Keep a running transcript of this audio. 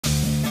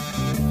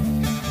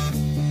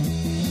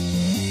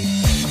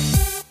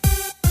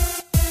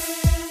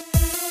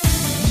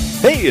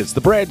Hey, it's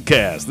the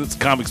Bradcast. It's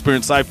Comic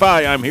Experience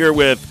Sci-Fi. I'm here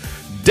with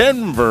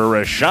Denver,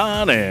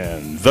 Rashawn,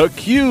 and the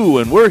Q,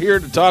 and we're here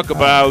to talk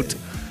about,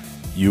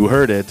 you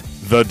heard it,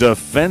 The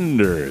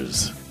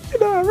Defenders. You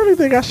know, I really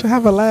think I should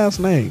have a last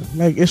name.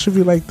 Like, it should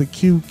be like the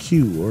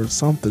QQ or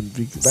something.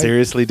 Because, like,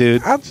 Seriously,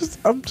 dude? I'm just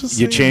You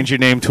saying. change your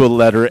name to a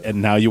letter,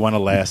 and now you want a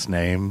last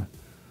name?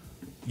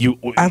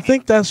 I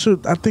think that's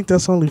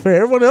only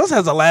fair. Everyone else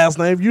has a last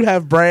name. You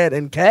have Brad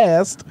and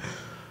Cast.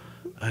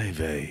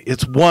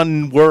 It's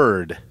one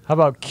word. How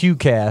about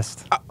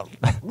QCast?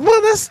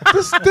 Well,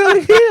 that's still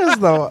his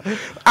though.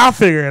 I'll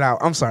figure it out.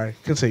 I'm sorry.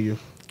 Continue.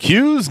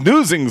 Q's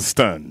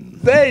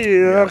Newsingston. There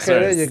you go. Okay,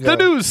 there you go. The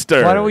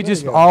Newster. Why don't we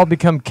just all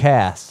become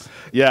Cass?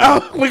 Yeah.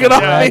 Oh, we can all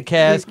Brad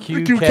Cast,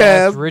 Q Q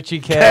Cast, Richie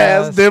Cast,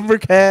 Cast. Denver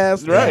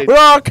Cast. Right. We're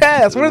all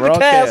Cast. We're the all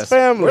Cast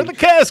family. We're the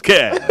Cast.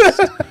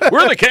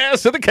 We're the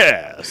cast of the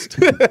cast.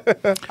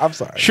 I'm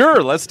sorry.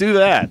 Sure, let's do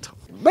that.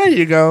 There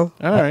you go.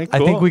 All right,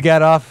 cool. I think we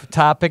got off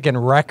topic in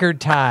record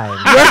time.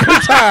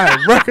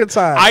 Record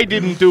time. I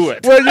didn't do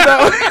it. Well, you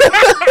know,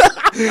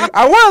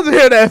 I wanted to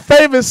hear that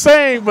famous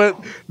saying, but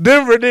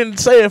Denver didn't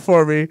say it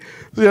for me.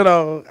 You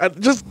know,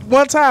 just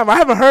one time. I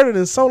haven't heard it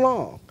in so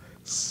long.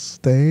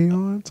 Stay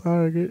on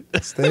target.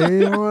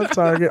 Stay on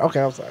target. Okay,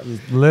 I'm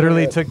sorry.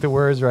 Literally took the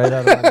words right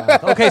out of my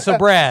mouth. Okay, so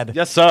Brad,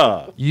 Yes,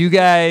 sir. you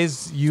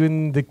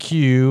and the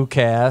Q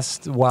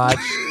Cast watched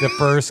the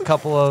first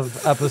couple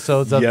of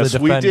episodes of Yes, The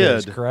we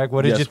Defenders, did. correct?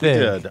 What did you We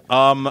think? did.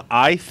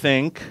 I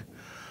think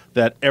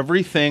that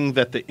everything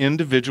that the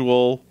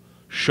individual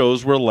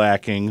shows were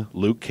lacking,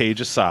 Luke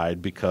Cage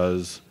aside,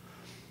 because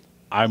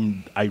I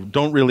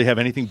don't really have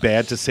anything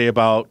bad to say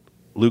about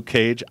Luke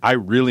Cage. I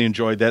really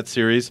enjoyed that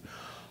series.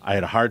 I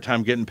had a hard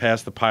time getting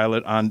past the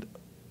pilot on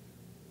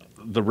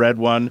the red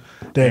one,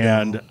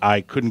 and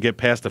I couldn't get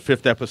past the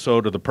 5th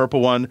episode of the purple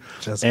one.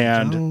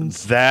 Jessica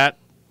Jones. That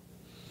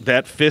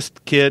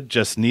Fist kid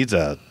just needs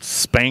a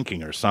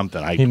spanking or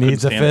something. He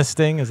needs a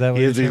fisting? Is that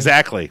what you're saying?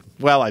 Exactly.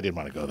 Well, I didn't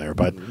want to go there,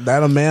 but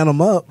That'll man him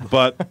up.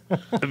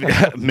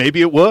 maybe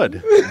it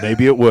would.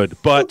 Maybe it would.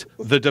 But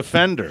The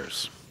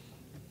Defenders.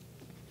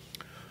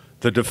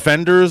 The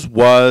Defenders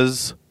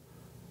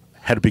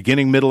had a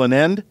beginning, middle, and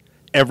end.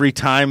 Every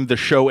time the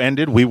show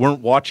ended, we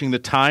weren't watching the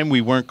time. We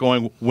weren't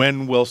going,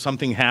 when will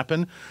something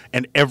happen?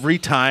 And every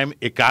time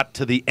it got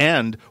to the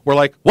end, we're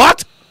like,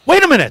 what?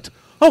 Wait a minute.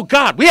 Oh,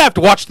 God, we have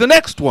to watch the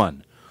next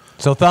one.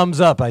 So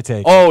thumbs up, I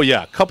take it. Oh,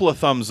 yeah, a couple of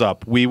thumbs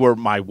up.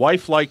 My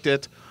wife liked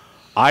it.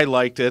 I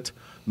liked it.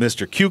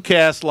 Mr.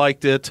 QCast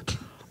liked it.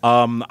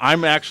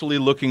 I'm actually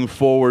looking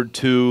forward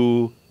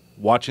to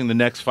watching the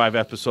next 5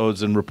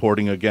 episodes and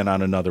reporting again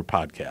on another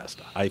podcast.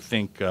 I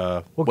think.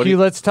 Well, Q,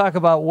 let's talk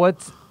about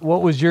what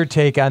was your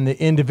take on the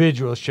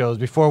individual shows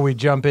before we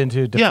jump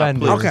into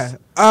Defenders. please.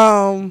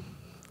 Okay.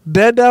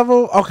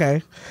 Daredevil.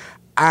 Okay.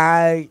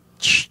 I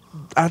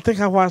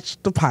think I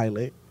watched the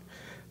pilot,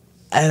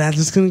 and I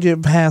just couldn't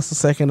get past the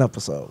 2nd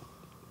episode.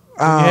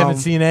 You haven't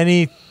seen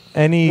any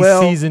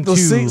season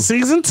 2.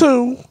 Season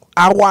 2,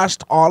 I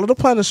watched all of the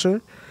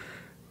Punisher.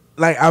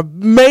 Like, I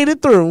made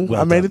it through.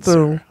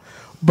 Sir.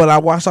 But I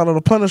watched all of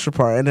the Punisher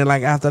part, and then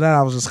like after that,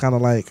 I was just kind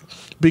of like,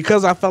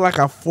 because I felt like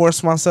I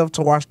forced myself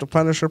to watch the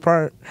Punisher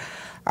part.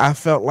 I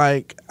felt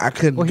like I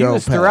couldn't go past. Well, he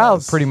was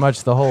throughout pretty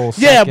much the whole.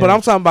 Yeah, second. but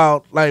I'm talking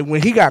about like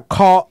when he got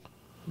caught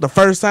the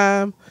first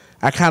time.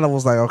 I kind of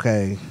was like,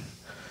 okay,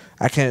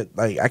 I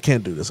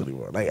can't do this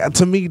anymore. Like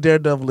to me,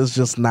 Daredevil is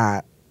just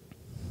not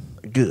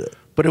good.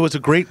 But it was a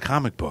great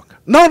comic book.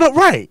 No,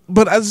 right.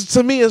 But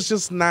to me, it's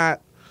just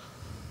not.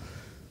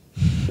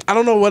 I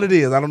don't know what it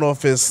is. I don't know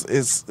if it's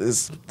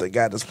the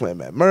guy that's playing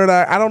Matt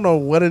Murdock. I don't know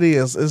what it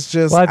is. It's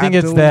just. Well, I think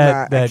it's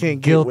that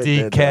can't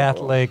guilty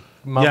Catholic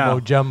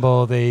mumbo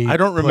jumbo. I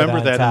don't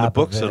remember that in the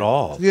books at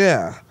all.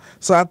 Yeah,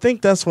 so I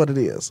think that's what it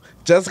is.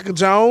 Jessica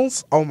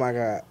Jones. Oh my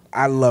God,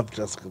 I love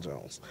Jessica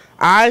Jones.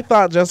 I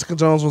thought Jessica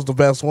Jones was the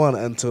best one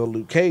until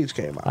Luke Cage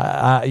came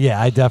out.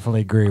 Yeah, I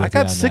definitely agree with you. I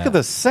got sick of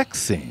the sex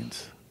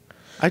scenes.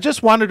 I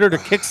just wanted her to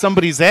kick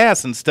somebody's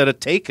ass instead of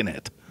taking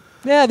it.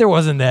 Yeah, there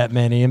wasn't that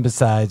many, and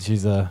besides,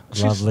 she's a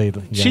lovely.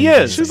 Young She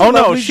is.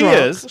 lady. She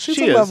is. She's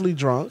She a is. lovely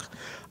drunk.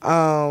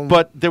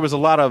 But there was a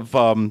lot of,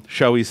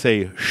 shall we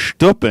say,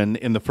 shtupping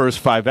in the first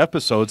 5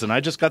 episodes, and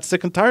I just got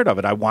sick and tired of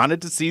it. I wanted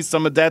to see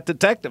some of that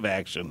detective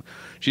action.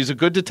 She's a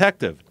good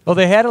detective. Well,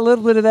 they had a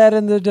little bit of that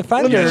in the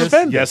Defenders.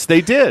 Yes,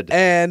 they did.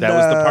 And that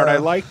was the part I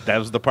liked. That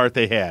was the part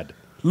they had.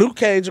 Luke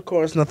Cage, of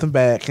course, nothing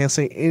bad. Can't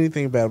say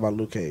anything bad about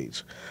Luke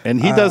Cage. And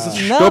he does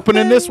shtupping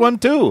in this one,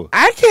 too.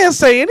 I can't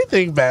say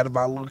anything bad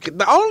about Luke Cage.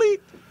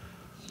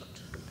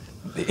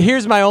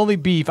 Here's my only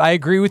beef. I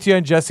agree with you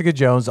on Jessica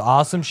Jones.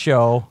 Awesome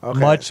show.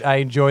 Okay. I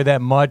enjoy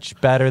that much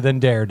better than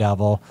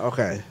Daredevil.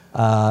 Okay.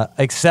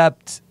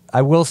 Except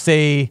I will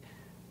say,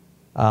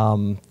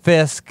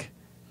 Fisk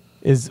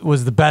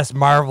was the best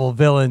Marvel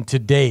villain to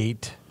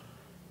date.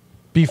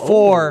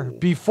 Before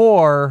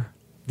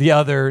the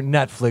other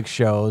Netflix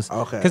shows.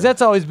 Okay. Because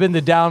that's always been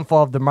the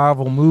downfall of the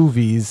Marvel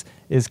movies,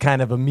 is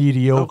kind of a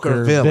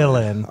mediocre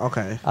villain.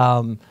 Okay.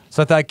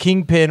 So I thought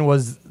Kingpin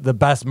was the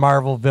best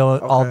Marvel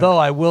villain, although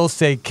I will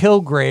say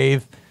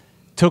Kilgrave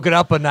took it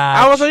up a notch.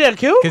 I was like, yeah,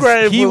 'Cause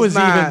Kilgrave he was was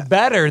not, even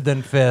better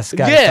than Fisk.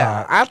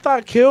 I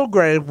thought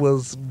Kilgrave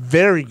was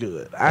very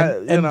good.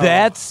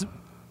 That's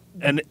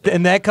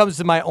and that comes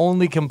to my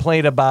only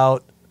complaint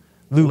about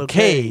Luke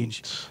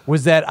Cage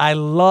was that I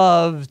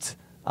loved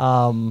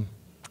not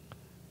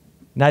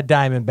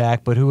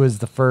Diamondback, but who was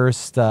the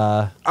first?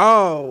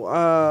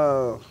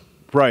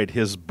 Right,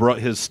 his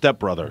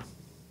stepbrother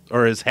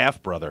or his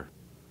half brother.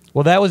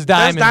 Well, that was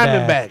That's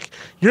Diamondback. Diamondback.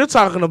 You're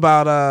talking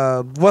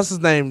about what's his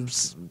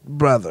name's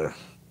brother,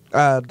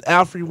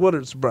 Alfred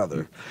Woodard's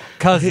brother,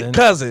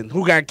 cousin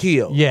who got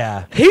killed.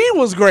 Yeah, he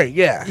was great.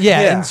 Yeah.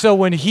 And so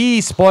when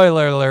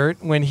spoiler alert,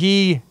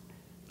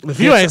 if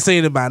you ain't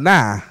seen it by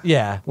now,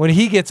 when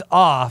he gets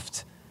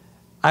offed,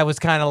 I was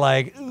kind of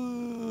like,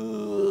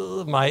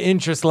 ugh, my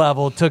interest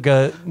level took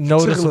a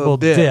noticeable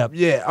dip.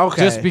 Yeah,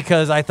 okay. Just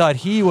because I thought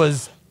he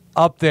was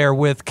up there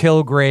with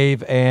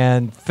Kilgrave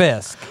and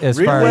Fisk as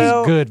far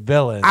as good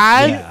villains.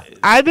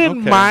 I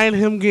didn't mind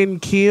him getting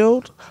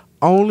killed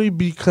only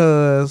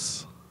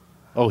because.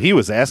 Oh, he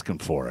was asking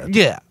for it.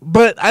 Yeah,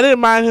 but I didn't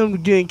mind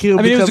him getting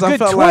killed because it was a I good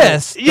felt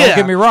twist. like, Don't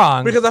get me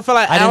wrong. Because I felt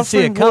like I didn't see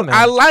it coming.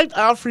 I liked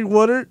Alfred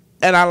Woodard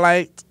and I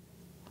liked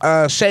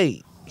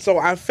Shade, so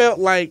I felt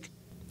like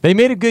they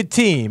made a good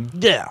team.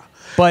 Yeah,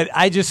 but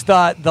I just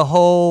thought the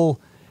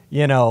whole,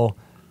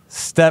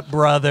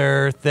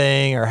 stepbrother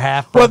thing or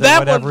half brother,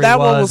 whatever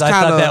one was I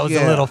kinda, thought that was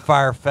a little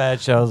far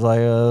fetched. I was like,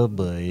 oh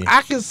boy.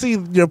 I can see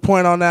your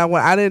point on that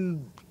one. I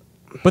didn't.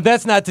 But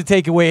that's not to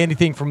take away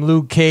anything from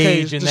Luke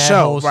Cage and that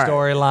whole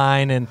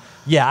storyline. And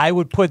I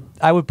would put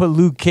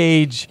Luke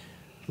Cage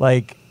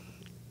like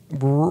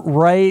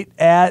right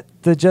at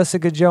the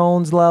Jessica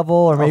Jones level,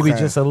 or maybe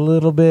just a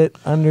little bit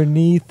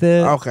underneath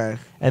it. Okay.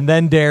 And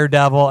then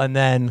Daredevil, and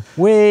then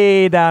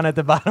way down at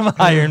the bottom of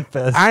Iron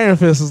Fist. Iron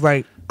Fist is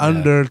like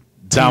under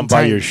down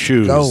by your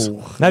shoes.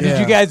 Now, did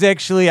you guys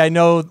actually? I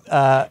know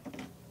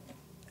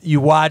you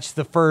watched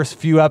the first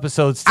few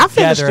episodes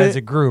together as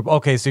a group.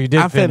 Okay, so you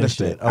did finish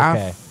it.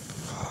 Okay,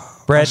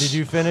 Brad, did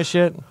you finish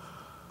it?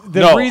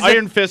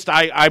 Iron Fist,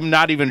 I'm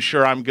not even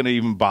sure I'm going to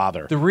even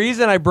bother. The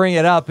reason I bring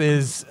it up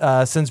is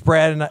since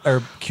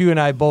Q and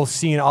I both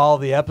seen all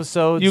the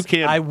episodes. You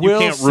can't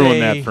ruin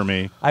that for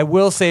me. I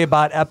will say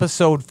about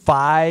episode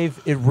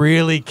 5, it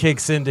really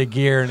kicks into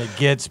gear and it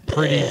gets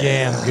pretty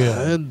damn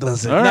good.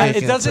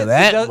 It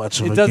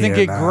doesn't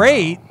get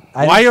great.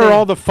 Why are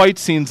all the fight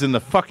scenes in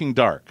the fucking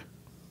dark?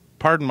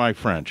 Pardon my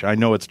French. I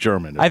know it's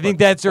German. I think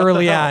that's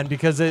early on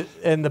because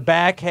in the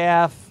back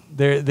half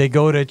they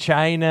go to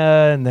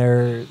China and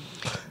they're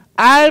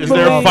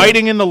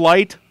fighting in the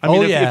light? I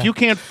mean, if you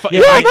can't,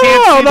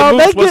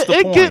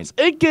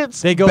 it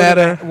gets they go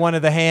better. to one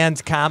of the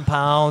hands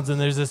compounds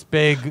and there's this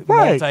big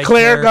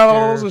Claire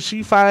goes and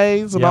she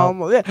fights and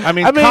all. Yeah. I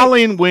mean,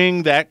 Colleen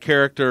Wing, that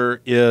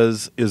character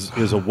is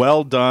a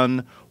well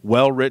done,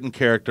 well written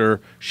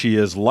character. She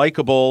is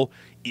likable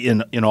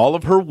in all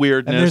of her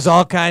weirdness. And there's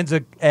all kinds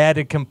of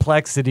added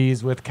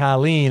complexities with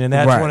Colleen, and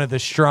that's one of the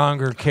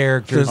stronger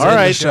characters in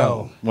the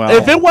show. Well,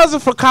 if it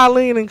wasn't for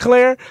Colleen and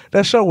Claire,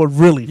 that show would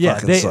really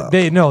fucking suck.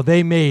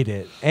 They made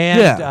it.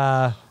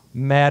 And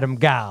Madame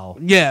Gao.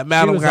 Yeah,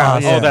 Madame Gao.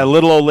 Awesome. Oh, that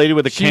little old lady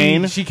with the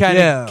cane? She kind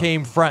of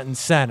came front and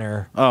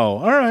center. Oh,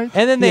 all right.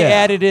 And then they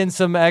added in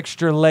some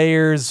extra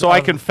layers. So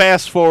I can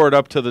fast forward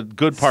up to the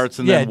good parts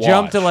and then watch.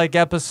 Jump to like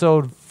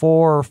episode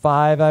 4 or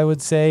 5, I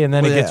would say, and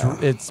then it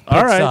picks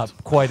up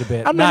quite a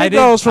bit. I mean, it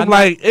goes from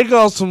like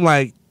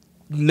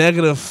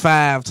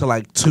 -5 to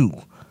like 2.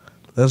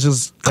 Let's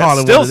just call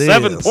it still what it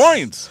 7 is.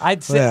 points.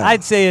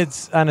 I'd say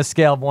it's on a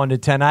scale of 1 to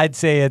 10. I'd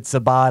say it's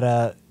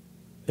about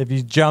if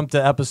you jump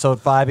to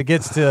episode 5, it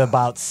gets to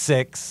about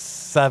 6,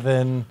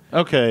 7.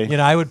 Okay.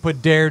 I would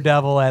put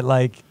Daredevil at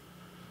like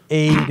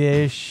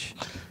 8-ish.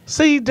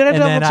 See,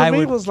 Daredevil to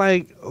me was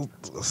like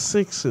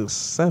 6 or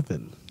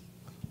 7.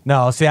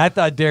 No, see, I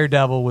thought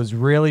Daredevil was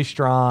really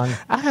strong.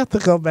 I have to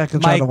go back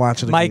and try to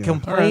watch it again. My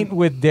complaint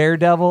with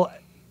Daredevil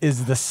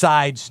is the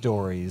side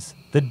stories.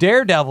 The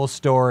Daredevil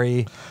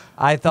story,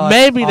 I thought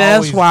maybe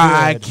that's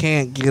why good, I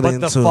can't get into it.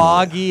 But the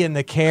Foggy and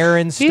the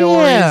Karen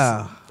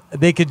stories,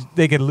 they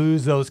could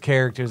lose those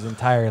characters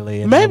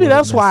entirely. Maybe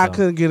that's why I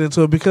couldn't get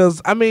into it because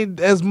I mean,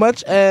 as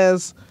much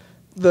as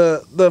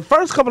the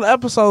first couple of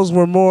episodes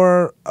were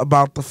more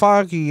about the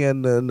Foggy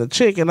and the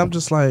chick, and I'm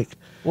just like.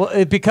 Well,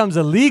 it becomes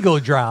a legal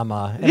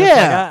drama. And it's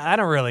like, I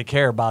don't really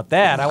care about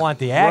that. I want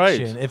the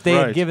action. If they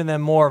had given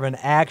them more of an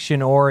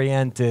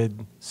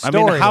action-oriented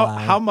storyline. I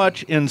mean, how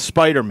much in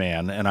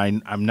Spider-Man, and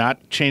I'm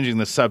not changing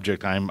the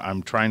subject,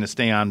 I'm trying to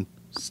stay on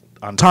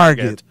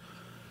target.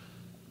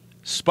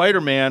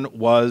 Spider-Man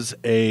was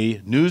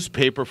a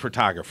newspaper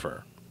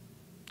photographer.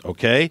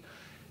 Okay?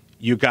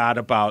 You got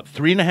about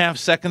 3.5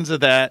 seconds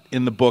of that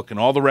in the book, and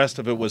all the rest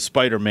of it was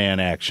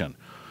Spider-Man action.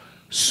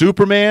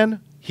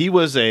 Superman, he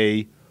was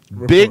a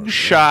big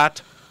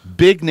shot,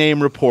 big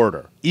name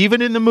reporter.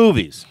 Even in the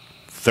movies,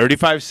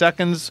 35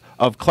 seconds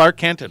of Clark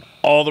Kent and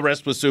all the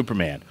rest was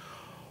Superman.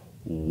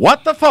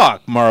 What the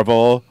fuck,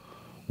 Marvel?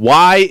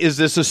 Why is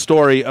this a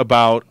story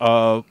about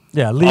a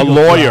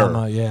lawyer?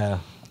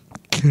 Drama,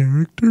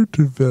 Character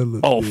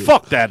development. Oh,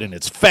 fuck that in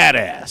its fat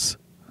ass.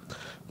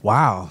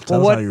 Wow.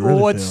 Tell us how you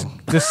really what's feel.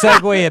 to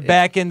segue it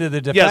back into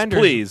the Defenders? Yes,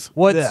 please.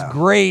 What's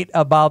great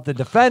about the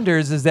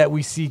Defenders is that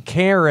we see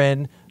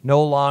Karen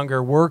no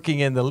longer working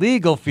in the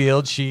legal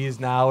field. She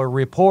is now a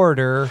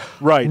reporter.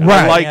 Right.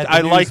 Right.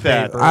 I like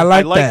that. I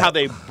like that. how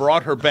they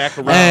brought her back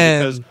around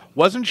because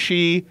wasn't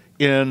she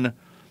in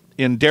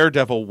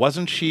Daredevil,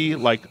 wasn't she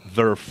like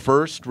their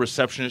first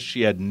receptionist?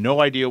 She had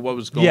no idea what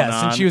was going on.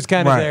 Yes, and she was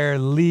kind of their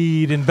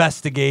lead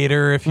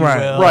investigator, if you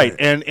will. Right,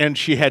 and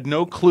she had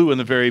no clue in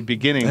the very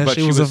beginning, And but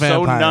she she was was a so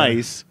vampire.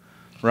 nice,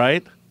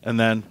 right? And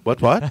then,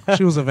 what?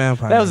 She was a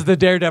vampire. That was the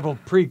Daredevil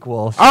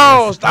prequel.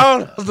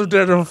 that was the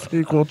Daredevil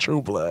prequel,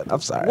 True Blood.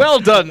 I'm sorry.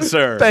 Well done,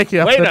 sir. Thank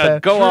you. Way to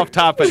go off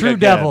topic True again.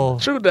 Devil.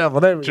 True Devil.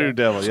 There we True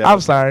go. Devil, yeah.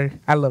 I'm sorry.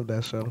 I love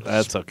that show.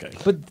 That's okay.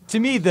 But to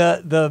me,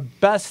 the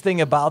best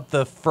thing about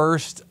the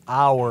first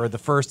hour, the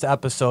first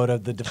episode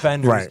of The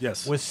Defenders,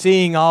 Yes. was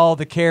seeing all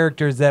the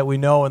characters that we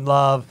know and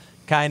love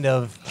kind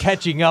of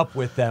catching up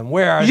with them.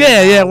 Where are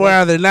they now? Where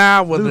are they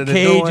now? What Luke are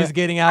they Cage doing? is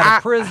getting out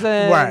of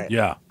prison. Right.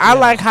 Yeah. I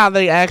like how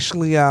they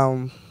actually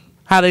how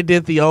they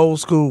did the old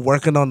school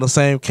working on the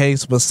same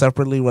case but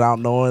separately without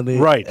knowing it.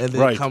 Right, And then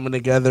right. coming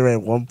together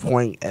at one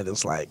point and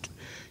it's like,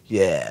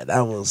 yeah,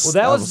 that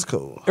was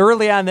cool.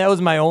 Early on, that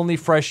was my only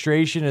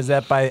frustration is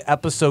that by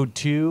episode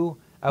 2,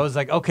 I was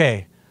like,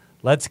 okay,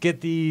 let's get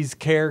these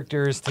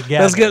characters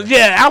together.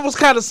 I was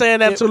kind of saying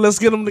that too. Let's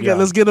get them together. Yeah.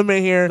 Let's get them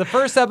in here. The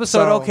first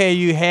episode, So- okay,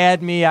 you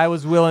had me. I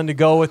was willing to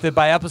go with it.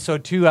 By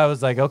episode 2, I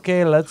was like,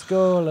 okay, let's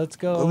go.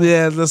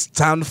 Yeah, it's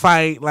time to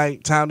fight.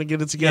 Like time to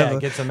get it together. Yeah,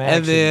 get some And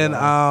action then,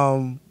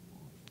 going.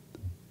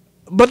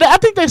 but I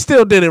think they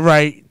still did it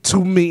right.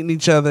 Two meeting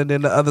each other, and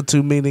then the other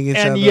two meeting each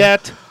other. And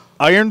yet,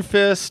 Iron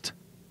Fist,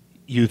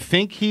 you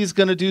think he's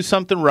going to do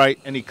something right,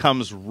 and he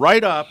comes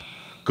right up,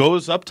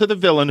 goes up to the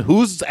villain,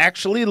 who's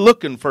actually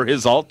looking for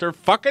his alter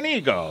fucking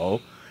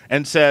ego,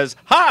 and says,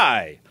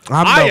 "Hi,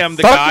 I am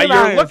the guy fucking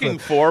you're Iron looking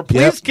Fist." for.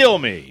 Please Yep. kill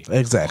me."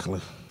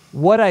 Exactly.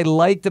 What I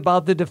liked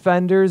about the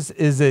Defenders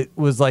is it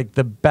was like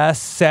the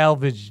best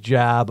salvage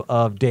job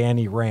of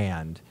Danny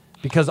Rand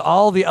because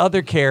all the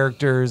other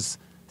characters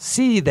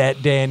see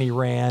that Danny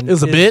Rand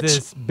Is a bitch.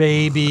 this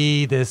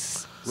baby,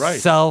 this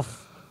Right.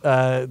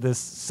 this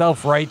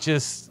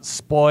self-righteous,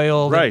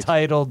 spoiled, Right.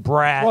 entitled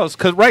brat. Well, it's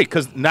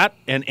because not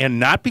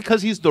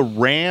because he's the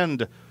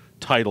Rand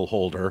title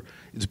holder.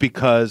 It's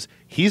because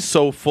he's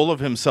so full of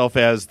himself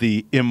as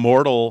the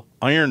immortal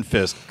Iron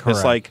Fist. Correct.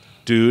 It's like,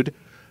 dude,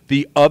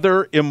 the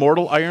other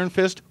immortal Iron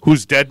Fist,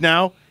 who's dead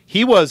now,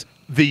 he was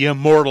the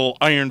immortal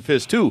Iron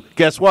Fist too.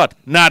 Guess what?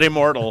 Not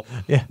immortal.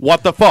 Yeah.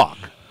 What the fuck?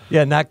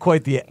 yeah, not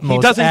quite the He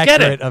most doesn't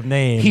get accurate it. of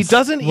names. He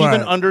doesn't even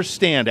Right.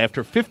 understand.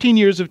 After 15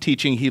 years of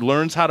teaching, he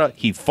learns how to.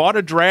 He fought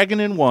a dragon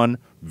and won.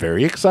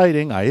 Very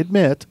exciting, I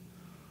admit.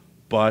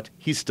 But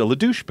he's still a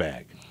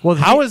douchebag. Well,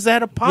 How is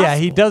that a possible? Yeah,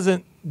 he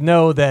doesn't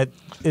know that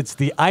it's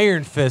the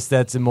Iron Fist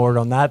that's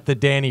immortal, not the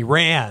Danny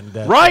Rand.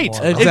 That's Right.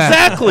 immortal.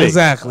 Exactly.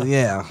 Exactly.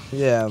 Yeah.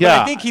 Yeah. But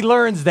Yeah. I think he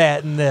learns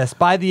that in this.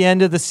 By the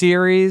end of the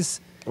series,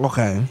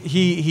 Okay.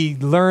 he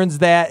learns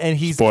that, and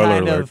he's Spoiler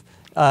kind alert.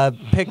 of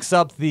picks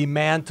up the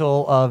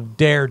mantle of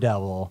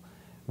Daredevil,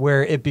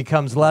 where it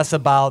becomes less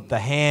about the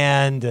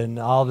hand and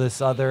all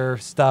this other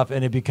stuff,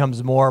 and it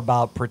becomes more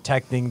about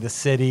protecting the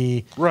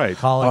city, Right.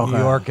 calling New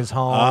Okay. York his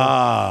home.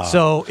 Ah.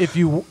 So if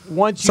you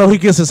once you So he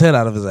gets his head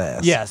out of his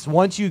ass. yes,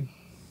 once you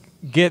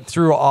get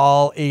through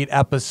all 8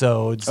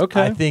 episodes,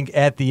 Okay. I think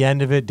at the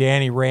end of it,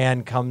 Danny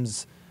Rand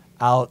comes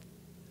out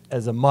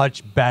as a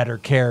much better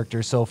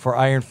character. So for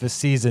Iron Fist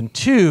season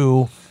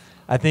 2,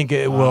 I think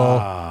it will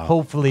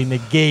hopefully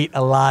negate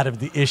a lot of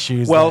the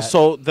issues. Well, that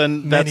so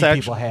then that's many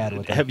people actually. had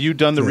with it. Have you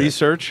done the Yeah.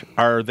 research?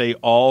 Are they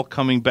all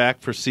coming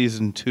back for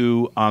season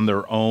 2 on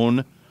their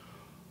own,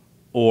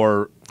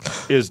 or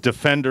is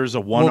Defenders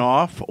a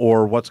one-off,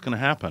 or what's going to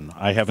happen?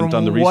 I haven't From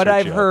done the research what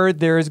I've yet. heard,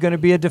 there is going to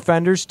be a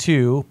Defenders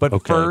 2, but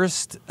Okay.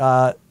 first,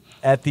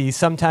 at the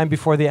sometime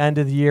before the end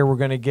of the year, we're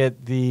going to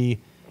get the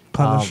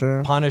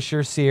Punisher.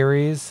 Punisher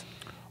series,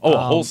 Oh, a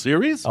whole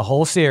series? a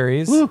whole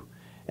series, Woo.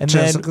 and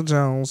Jessica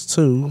Jones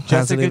too hasn't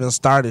Jessica- even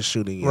started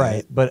shooting yet.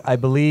 right. But I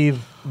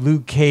believe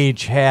Luke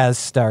Cage has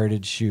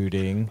started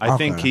shooting. I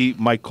think Okay.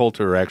 Mike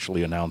Coulter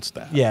actually announced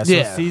that. Yeah, so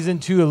Yeah. season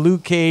 2 of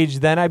Luke Cage.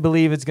 Then I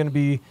believe it's going to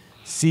be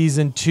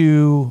season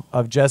 2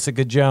 of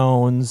Jessica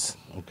Jones.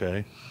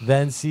 Okay.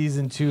 Then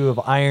season 2 of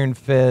Iron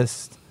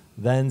Fist.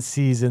 Then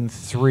season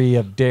 3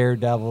 of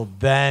Daredevil.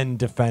 Then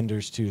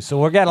Defenders 2. So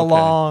we've got a Okay.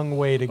 long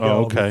way to go Oh,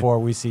 okay. before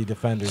we see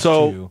Defenders 2.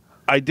 So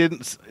I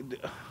didn't.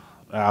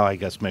 Well, I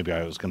guess maybe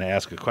I was going to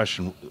ask a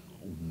question.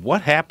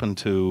 What happened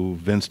to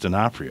Vince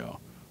D'Onofrio?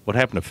 What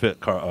happened to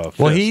Fist?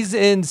 Well, he's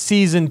in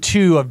season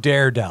 2 of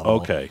Daredevil.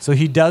 Okay. So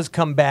he does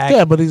come back.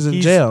 Yeah, but he's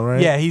in jail, right?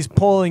 Yeah, he's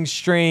pulling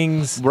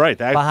strings. right.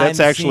 behind That's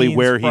the actually scenes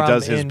where he from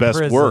does his in best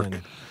prison. work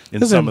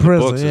in He's some in of the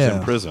prison, books. yeah. Is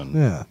in prison.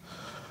 Yeah.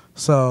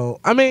 So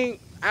I mean,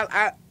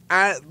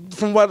 I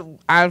from what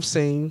I've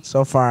seen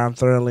so far, I'm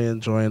thoroughly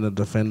enjoying the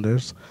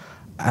Defenders.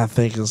 I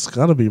think it's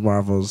gonna be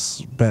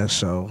Marvel's best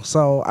show.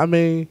 So I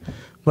mean,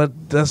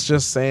 but that's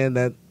just saying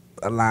that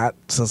a lot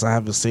since I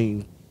haven't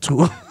seen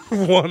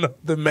one of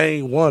the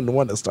main one, the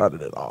one that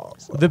started it all.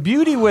 So. The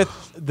beauty with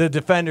the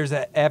Defenders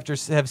after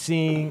have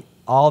seen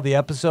all the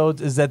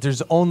episodes is that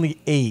there's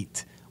only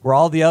 8, where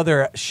all the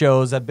other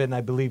shows have been,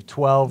 I believe,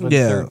 12 and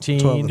 13.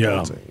 12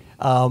 and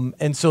 13.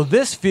 And so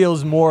this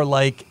feels more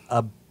like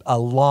a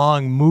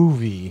long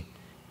movie.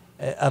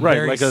 A right,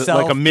 very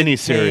like a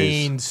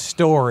mini-series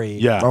story.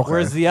 Yeah. Okay.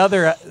 Whereas the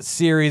other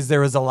series, there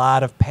was a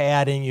lot of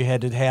padding. You had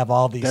to have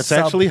all these. That's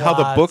actually how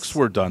the subplots. books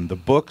were done. The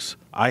books,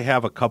 I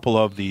have a couple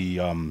of the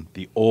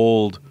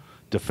old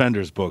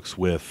Defenders books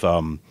with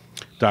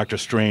Doctor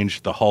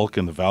Strange, the Hulk,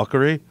 and the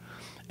Valkyrie,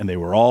 and they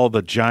were all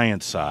the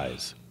giant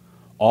size,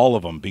 all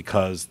of them,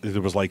 because there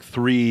was like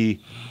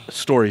 3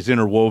 stories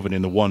interwoven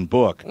into one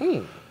book.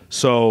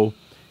 So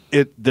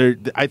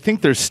I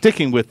think they're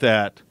sticking with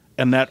that.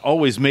 And that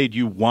always made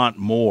you want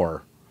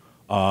more.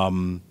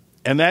 And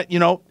that,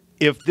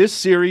 if this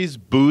series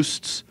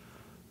boosts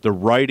the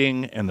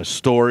writing and the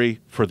story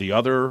for the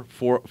other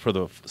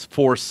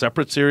 4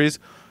 separate series,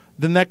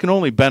 then that can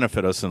only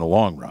benefit us in the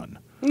long run.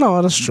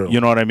 No, that's true.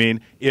 You know what I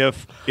mean?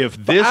 If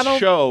this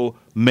show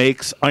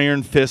makes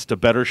Iron Fist a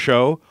better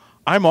show,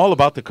 I'm all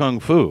about the kung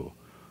fu.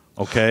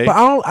 Okay, but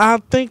I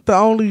think the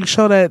only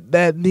show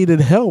that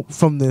needed help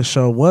from this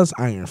show was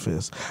Iron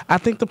Fist. I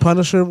think the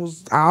Punisher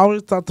was. I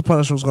always thought the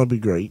Punisher was going to be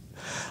great.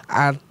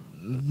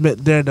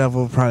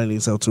 Daredevil probably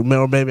needs help too,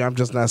 or maybe I'm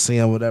just not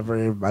seeing whatever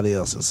everybody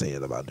else is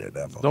saying about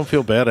Daredevil. Don't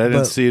feel bad. I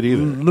didn't see it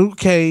either. Luke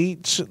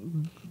Cage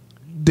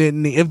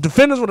didn't. If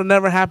Defenders would have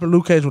never happened,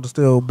 Luke Cage would have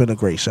still been a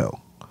great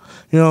show.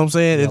 You know what I'm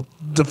saying? Yep.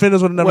 If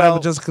Defenders would have never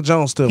happened, Jessica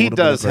Jones still would have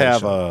been a great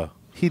show.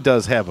 He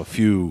does have a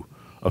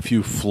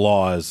few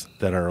flaws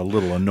that are a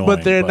little annoying.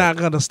 But they're not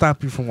going to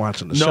stop you from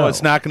watching the show. No,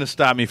 it's not going to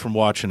stop me from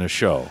watching a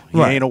show. He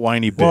Right. ain't a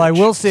whiny bitch. Well, I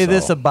will say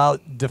this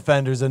about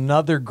Defenders.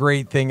 Another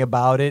great thing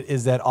about it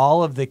is that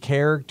all of the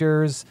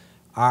characters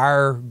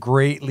are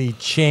greatly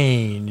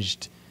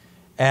changed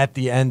at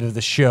the end of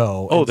the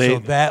show. Oh, and so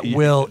that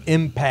will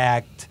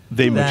impact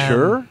They them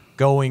mature?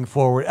 going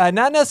forward.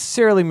 Not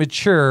necessarily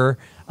mature,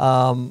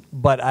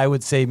 but I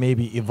would say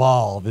maybe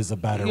evolve is a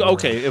better word.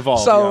 Okay, evolve.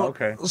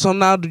 So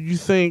now, do you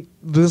think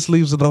this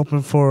leaves it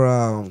open for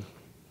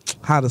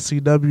how the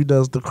CW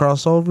does the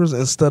crossovers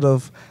instead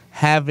of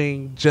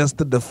having just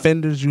the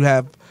Defenders? You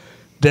have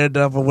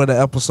Daredevil with an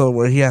episode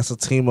where he has to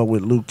team up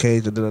with Luke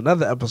Cage, and then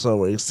another episode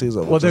where he sees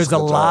up. Well, with there's a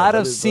Jessica lot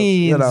Jones. of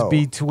scenes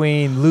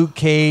between Luke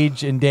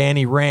Cage and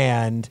Danny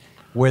Rand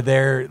where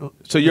they're.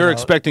 So you're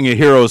expecting a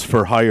Heroes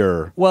for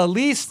Hire. Well, at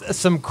least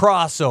some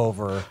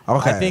crossover.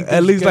 Okay, I think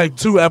at least like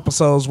 2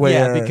 episodes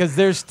where because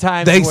there's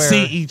times they where,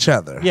 see each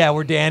other. Yeah,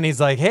 where Danny's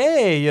like,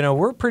 "Hey,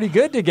 we're pretty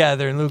good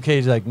together," and Luke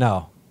Cage's like,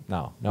 "No." we're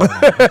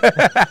not."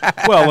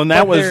 Well, and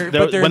that But was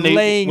they're when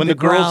laying the the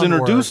girls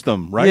groundwork. introduced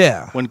them, right?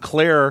 Yeah. When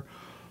Claire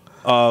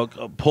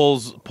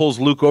pulls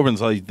Luke over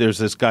and's like, "There's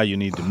this guy you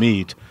need to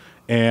meet,"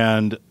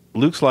 and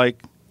Luke's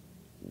like,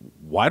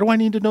 "Why do I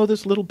need to know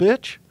this little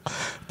bitch?"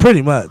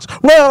 Pretty much.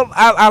 Well,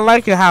 I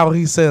like it how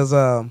he says,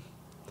 "Yeah,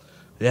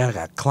 I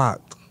got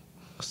clocked.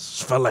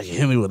 Felt like he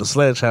hit me with a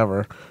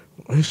sledgehammer."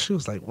 She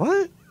was like,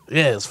 "What?"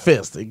 Yeah, his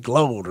fist. It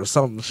glowed or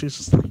something. She's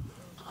just like,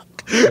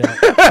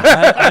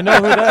 I know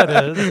who that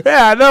is.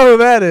 "Yeah, I know who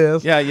that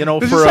is." Yeah, Did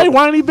you say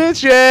whiny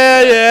bitch?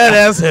 Yeah,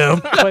 that's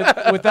him.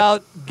 But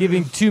without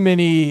giving too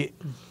many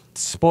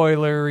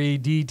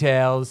spoilery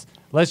details,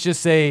 let's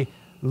just say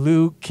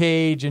Luke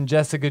Cage and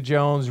Jessica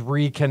Jones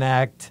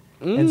reconnect,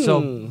 and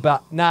so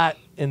but not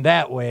in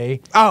that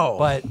way. Oh.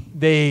 But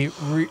they I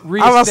was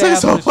gonna say,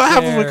 so reestablish what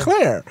happened with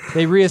Claire?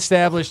 They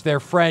reestablish their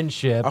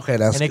friendship. Okay,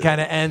 that's and it good. kind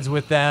of ends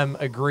with them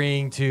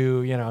agreeing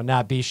to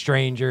not be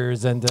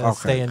strangers and to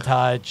stay in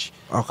touch.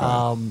 Okay.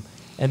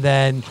 And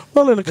then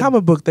Well, in the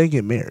comic book, they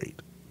get married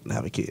and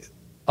have a kid.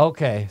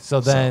 okay, so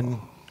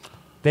then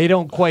they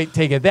don't quite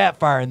take it that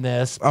far in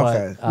this. But,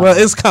 Okay. Well,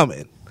 it's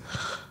coming.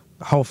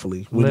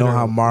 Hopefully. We know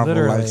how Marvel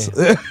literally.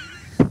 likes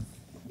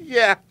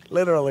Yeah,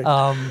 literally.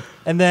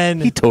 And then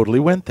He totally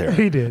went there.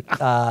 he did.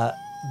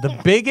 the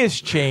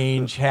biggest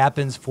change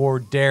happens for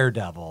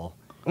Daredevil.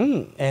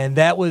 And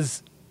that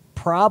was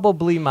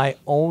probably my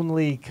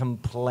only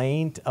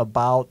complaint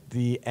about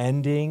the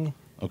ending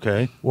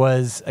Okay.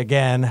 was,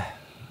 again,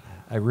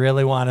 I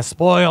really want to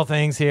spoil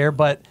things here,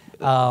 but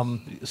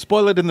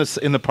Spoil it in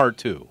the part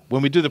 2.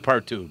 When we do the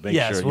part 2, make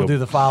yes, sure we'll do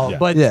the follow-up. Yeah.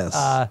 But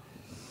Yes.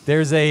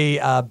 there's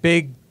a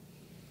big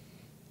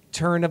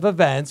turn of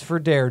events for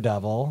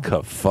Daredevil.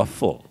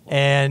 Kerfuffle.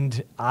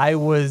 And I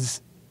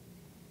was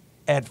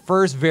at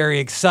first very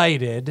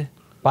excited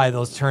by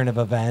those turn of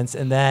events,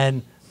 and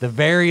then the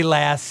very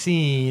last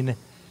scene,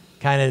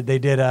 kind of they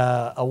did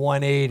a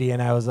 180,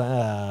 and I was like,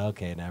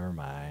 okay, never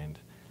mind.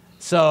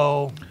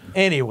 So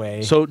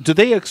anyway, So do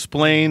they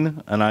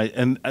explain?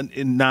 And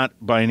not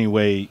by any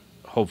way.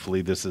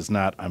 Hopefully, this is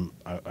not.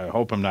 I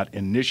hope I'm not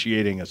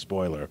initiating a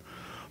spoiler,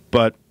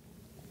 but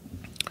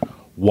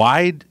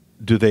why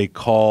do they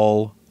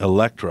call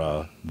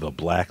Elektra the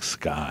Black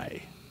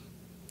Sky?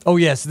 oh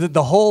yes,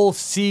 the whole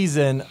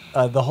season,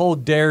 the whole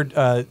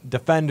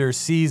Defender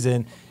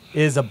season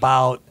is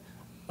about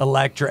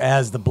Elektra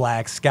as the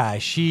Black Sky.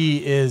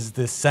 She is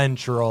the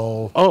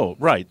central. Oh,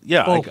 right.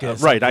 Yeah.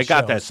 Focus I of the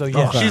got show. that. So,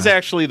 yeah. She's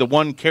actually the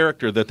one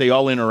character that they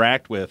all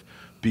interact with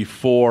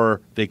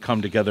before they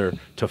come together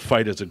to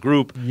fight as a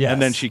group. Yes.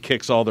 And then she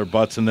kicks all their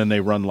butts, and then they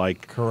run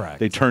like. Correct.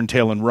 They turn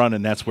tail and run,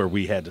 and that's where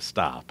we had to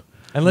stop.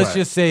 And let's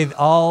just say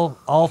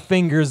all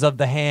fingers of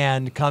the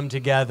hand come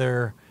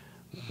together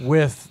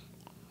with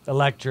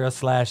Elektra /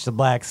 the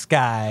Black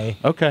Sky.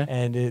 Okay.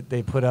 And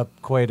they put up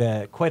quite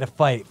a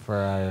fight for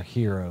our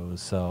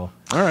heroes. So.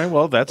 All right.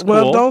 Well, that's cool.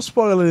 Well, don't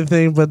spoil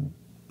anything, but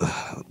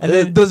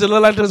does it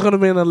look like there's going to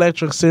be an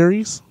electric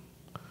series?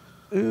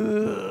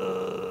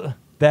 That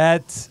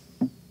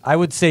I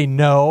would say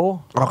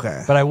no.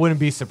 Okay. But I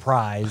wouldn't be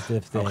surprised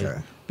if they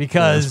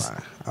that's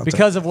fine.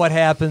 because of what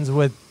happens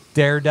with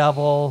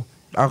Daredevil.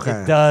 Okay.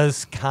 It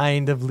does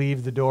kind of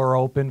leave the door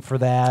open for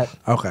that.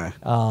 Okay.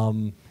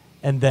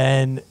 And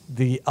then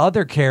the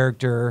other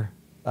character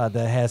that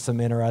has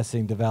some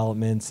interesting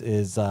developments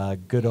is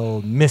good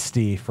old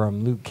Misty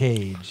from Luke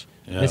Cage.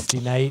 Yeah.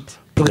 Misty Knight.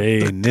 Play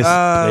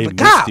the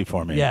Misty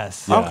for me.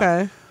 Yes. Yeah.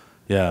 Okay.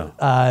 Yeah.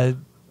 Are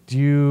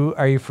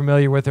you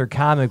familiar with her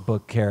comic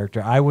book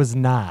character? I was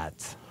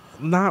not.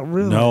 Not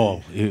really.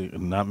 No,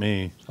 not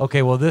me.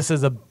 Okay, well, this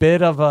is a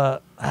bit of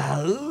a.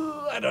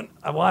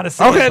 I want to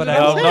say Okay, it, but I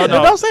won't.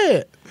 don't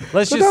say it.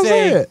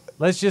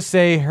 Let's just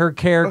say her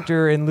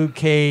character in Luke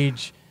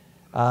Cage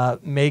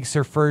makes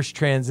her first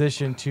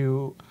transition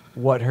to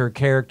what her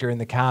character in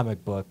the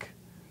comic book.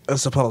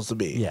 It's supposed to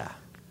be. Yeah.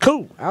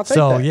 Cool. I'll take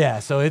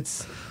that. So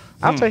it's.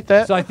 I'll take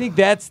that. So I think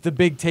that's the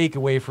big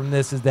takeaway from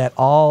this is that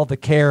all the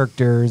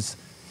characters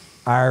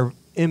are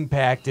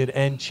impacted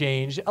and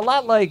changed a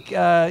lot. Like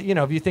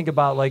if you think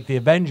about like the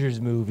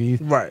Avengers movie,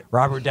 right?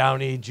 Robert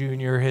Downey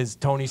Jr. His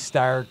Tony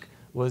Stark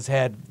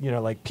had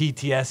like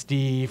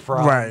PTSD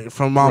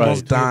from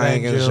almost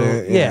dying and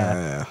shit.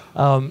 Yeah.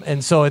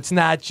 And so it's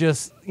not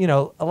just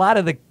a lot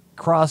of the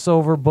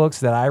crossover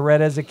books that I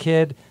read as a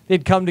kid.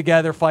 They'd come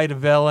together, fight a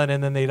villain,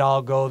 and then they'd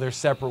all go their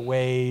separate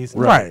ways.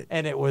 Right.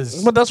 And it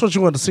was. But that's what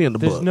you want to see in the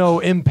book. There's no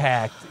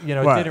impact. It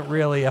didn't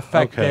really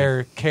affect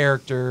their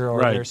character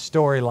or their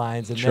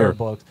storylines in their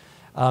books.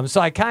 So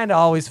I kind of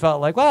always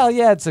felt like, well,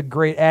 yeah, it's a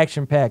great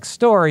action-packed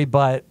story,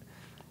 but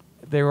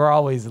they were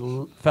always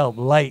felt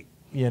light.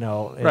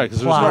 Right,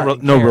 because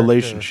there's no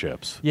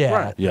relationships. Yeah.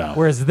 Right. Yeah.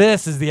 Whereas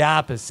this is the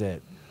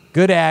opposite.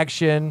 Good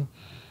action,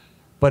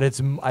 but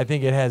I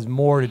think it has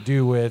more to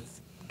do with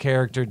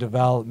character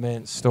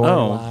development,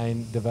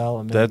 storyline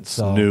development. That's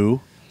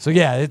new. So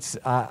yeah, it's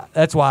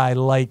that's why I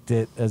liked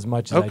it as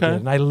much as I did.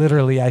 And I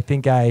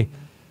think I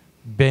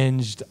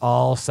binged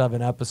all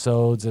 7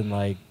 episodes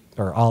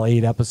or all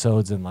 8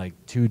 episodes in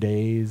 2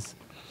 days.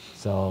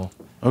 So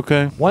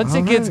once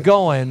it gets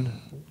going.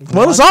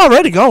 Well, it's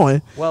already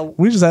going. Well,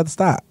 we just had to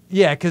stop.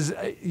 Yeah, because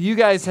you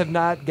guys have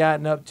not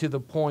gotten up to the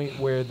point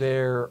where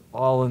they're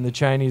all in the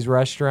Chinese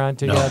restaurant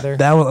together.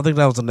 I think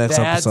that was the next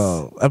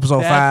episode.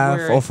 Episode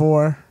 5 or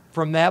 4.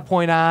 From that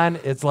point on,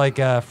 it's like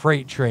a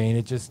freight train.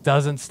 It just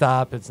doesn't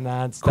stop. It's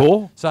nonstop.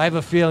 Cool. So I have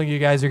a feeling you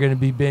guys are going to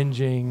be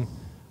binging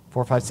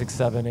 4, 5, 6,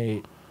 7,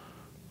 8.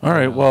 All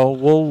right. Well,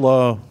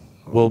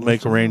 we'll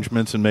make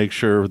arrangements and make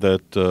sure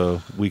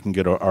that we can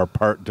get our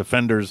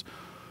Defenders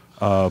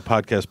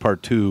podcast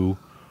part 2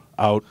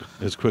 out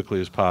as quickly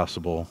as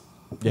possible.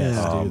 Yes,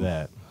 do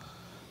that.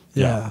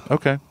 Yeah.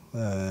 Okay.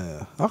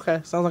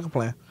 Okay. Sounds like a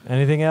plan.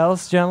 Anything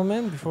else,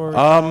 gentlemen? Before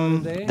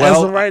as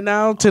of right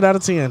now, 10 out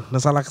of 10.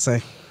 That's all I can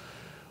say.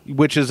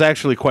 Which is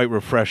actually quite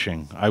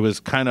refreshing. I was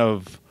kind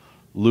of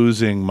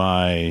losing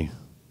my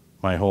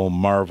whole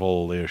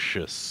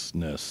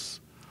Marvel-ishness.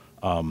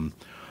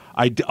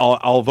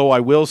 Although I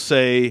will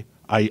say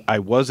I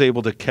was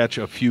able to catch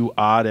a few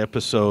odd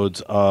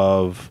episodes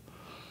of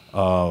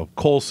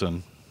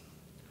Coulson.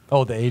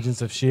 Oh, the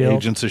Agents of S.H.I.E.L.D.?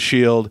 Agents of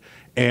S.H.I.E.L.D.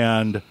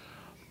 And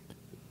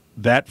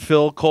that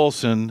Phil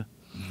Coulson,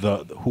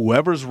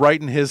 whoever's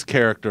writing his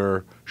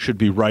character should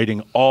be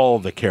writing all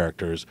the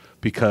characters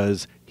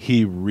because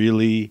he's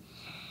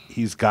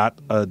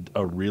got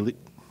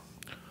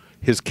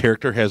his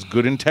character has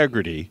good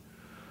integrity,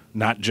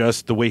 not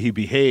just the way he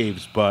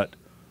behaves, but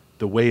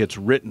the way it's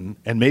written.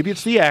 And maybe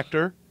it's the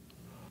actor.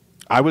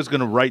 I was going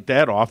to write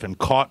that off and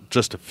caught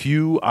just a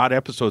few odd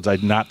episodes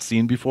I'd not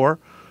seen before.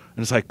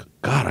 And it's like,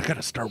 God, I got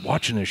to start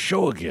watching this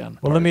show again.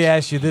 Well, let me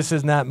ask you, this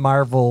is not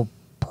Marvel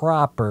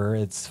proper.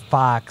 It's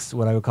Fox,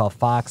 what I would call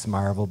Fox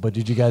Marvel. But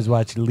did you guys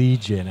watch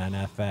Legion on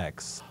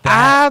FX?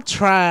 I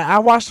tried. I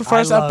watched the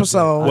first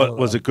episode. What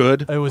was it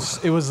good? It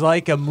was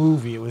like a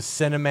movie. It was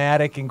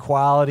cinematic in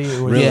quality.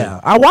 It was, yeah,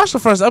 I watched the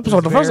first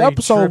episode. The first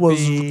episode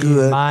was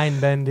good,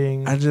 mind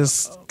bending. I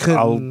just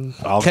couldn't.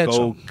 I'll catch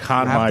go them.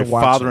 con my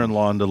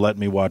father-in-law to let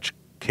me watch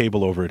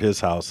cable over at his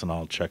house, and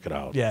I'll check it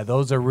out. Yeah,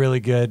 those are really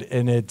good,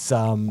 and it's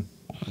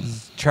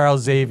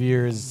Charles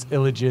Xavier's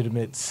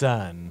illegitimate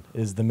son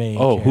is the main.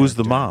 Oh, character. who's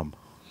the mom?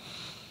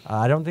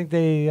 I don't think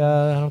they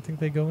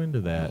go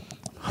into that.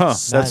 Huh?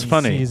 Not That's in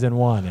funny. Season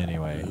 1,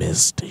 anyway.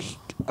 Mystique.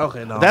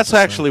 Okay, no. That's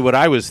actually what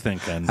I was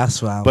thinking.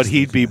 That's what I was But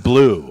he'd be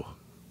blue.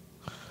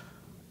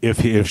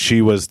 If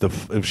she was the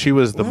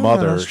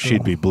mother, that's true.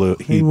 she'd be blue.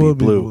 He He'd be would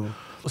blue.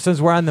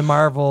 Since we're on the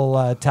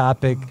Marvel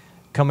topic,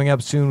 coming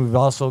up soon, we've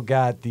also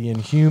got the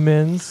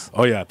Inhumans.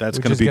 Oh yeah, that's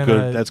which going is to be gonna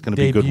good. That's going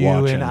to be good debut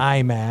watching. in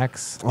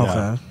IMAX.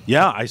 Okay.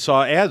 Yeah, I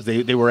saw ads.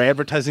 They were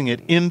advertising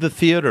it in the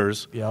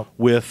theaters Yep.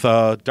 with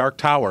Dark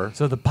Tower.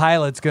 So the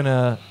pilot's going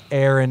to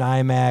air in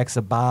IMAX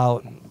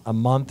about a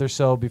month or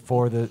so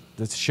before the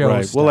show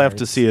Right. We'll have to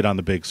starts. see it on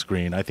the big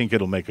screen. I think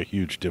it'll make a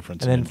huge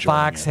difference. And in then enjoying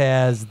Fox it.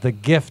 has The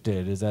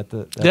Gifted. Is that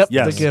the Yep.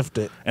 Yes. The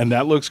Gifted. And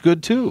that looks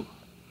good too.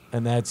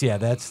 And that's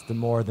the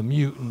more the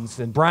mutants.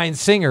 And Bryan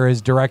Singer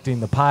is directing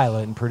the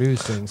pilot and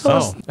producing. So.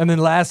 Oh. And then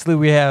lastly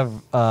we have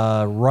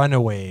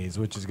Runaways,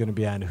 which is going to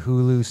be on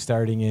Hulu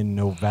starting in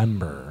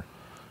November.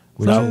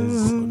 Which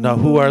is Now,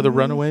 who are the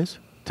Runaways?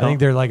 I think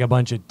they're like a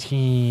bunch of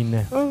teen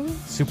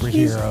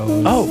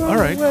superheroes. Oh, all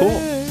right, cool.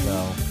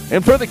 So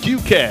And for the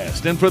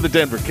Q-Cast, and for the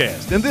Denver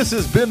Cast, and this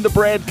has been the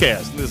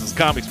Bradcast, and this is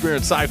Comic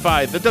Experience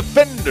Sci-Fi, The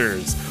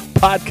Defenders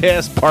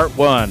Podcast Part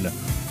 1.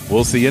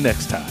 We'll see you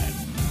next time.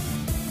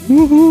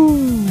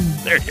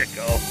 Woohoo! There you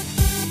go.